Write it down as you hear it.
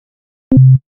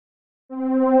When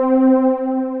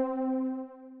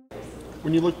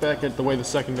you look back at the way the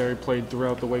secondary played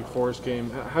throughout the Wake Forest game,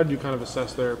 how do you kind of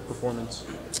assess their performance?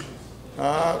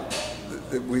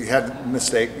 We had a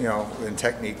mistake, in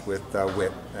technique with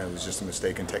Witt. It was just a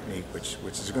mistake in technique, which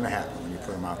is going to happen when you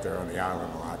put them out there on the island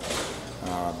a lot.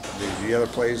 The other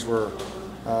plays were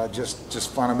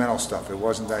just fundamental stuff. It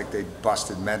wasn't like they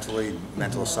busted mentally,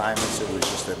 mental assignments. It was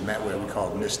just what we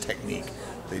call missed technique.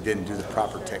 They didn't do the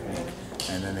proper technique,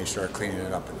 and then they started cleaning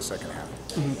it up in the second half.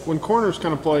 When corners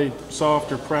kind of play soft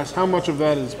or press, how much of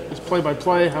that is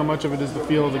play-by-play? How much of it is the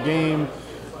feel of the game?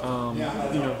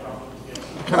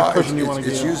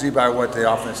 It's usually by what the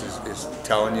offense is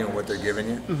telling you and what they're giving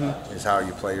you is how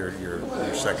you play your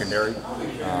secondary.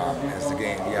 As the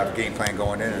game, you have a game plan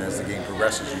going in, and as the game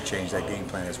progresses, you change that game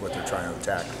plan. Is what they're trying to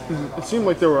attack. It seemed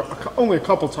like there were only a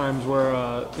couple times where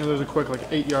there's a quick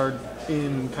 8-yard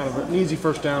in kind of an easy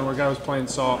first down where a guy was playing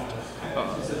soft.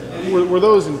 Were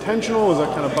those intentional? Was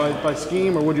that kind of by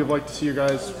scheme, or would you have liked to see your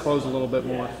guys close a little bit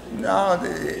more? No,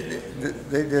 they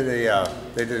did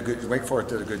a good. Wake Forest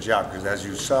did a good job because, as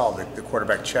you saw, the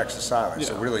quarterback checks the sideline,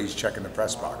 so really he's checking the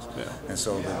press box, and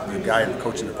so the guy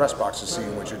coaching the press box is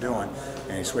seeing what you're doing,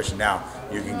 and he's switching. Now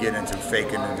you can get into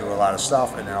faking and do a lot of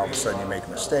stuff, and then all of a sudden you make a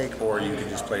mistake, or you can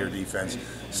just play your defense,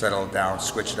 settle it down,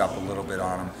 switch it up a little bit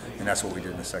on them, and that's what we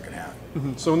did in the second half.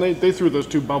 So when they threw those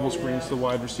two bubble screens to the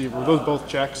wide receiver, were those both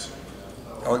checks?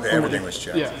 Oh, everything was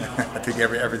checked. Yeah. I think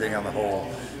everything on the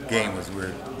whole game was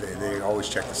weird. They always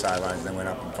checked the sidelines and then went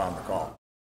up and found the call.